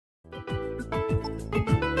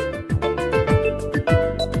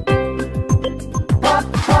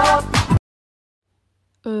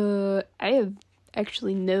have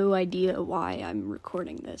actually no idea why I'm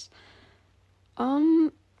recording this.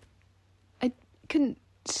 I couldn't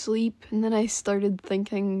sleep, and then I started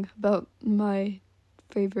thinking about my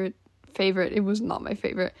favorite, it was not my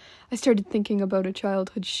favorite. I started thinking about a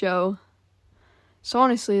childhood show. So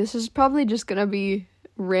honestly, this is probably just gonna be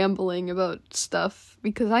rambling about stuff,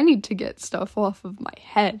 because I need to get stuff off of my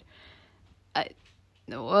head.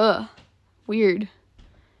 Weird.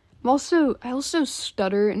 I also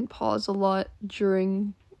stutter and pause a lot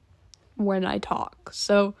when I talk,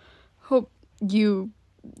 so hope you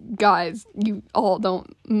guys, you all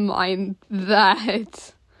don't mind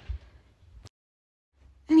that.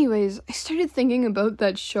 Anyways, I started thinking about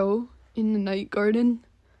that show in the Night Garden.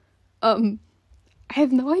 I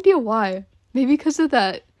have no idea why. Maybe because of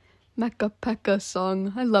that Mecha Pekka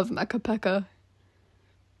song. I love Mecha Pekka.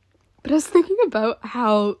 But I was thinking about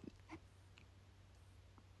how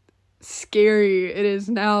scary it is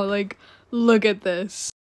now. Like, look at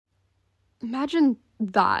this. Imagine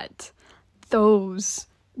that. Those,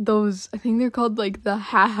 I think they're called, like, the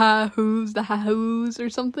ha-hoos or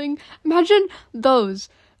something. Imagine those,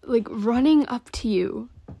 like, running up to you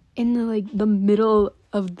in the middle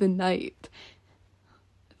of the night.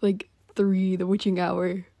 Like, 3, the witching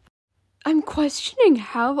hour. I'm questioning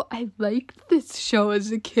how I liked this show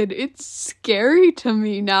as a kid. It's scary to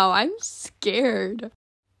me now. I'm scared.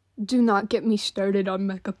 Do not get me started on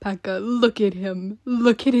Mecha Pekka. Look at him.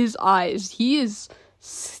 Look at his eyes. He is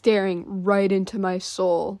staring right into my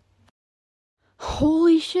soul.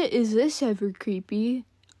 Holy shit, is this ever creepy?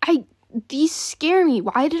 These scare me.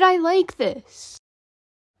 Why did I like this?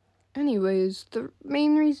 Anyways, the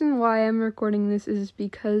main reason why I'm recording this is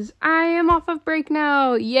because I am off of break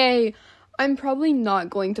now. Yay. I'm probably not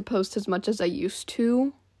going to post as much as I used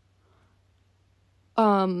to.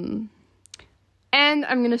 And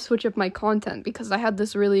I'm gonna switch up my content because I had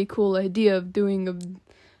this really cool idea of doing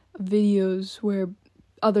videos where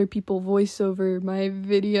other people voice over my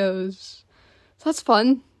videos. So that's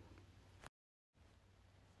fun.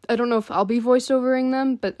 I don't know if I'll be voice-overing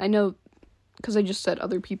them, but I know, because I just said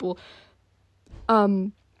other people,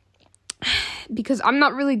 because I'm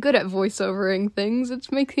not really good at voice-overing things.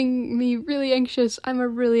 It's making me really anxious. I'm a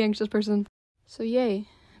really anxious person. So yay,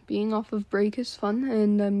 being off of break is fun,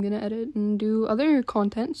 and I'm gonna edit and do other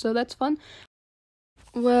content, so that's fun.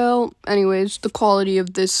 Well, anyways, the quality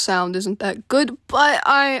of this sound isn't that good, but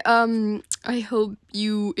I hope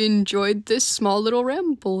you enjoyed this small little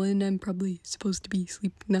ramble, and I'm probably supposed to be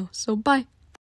asleep now, so bye.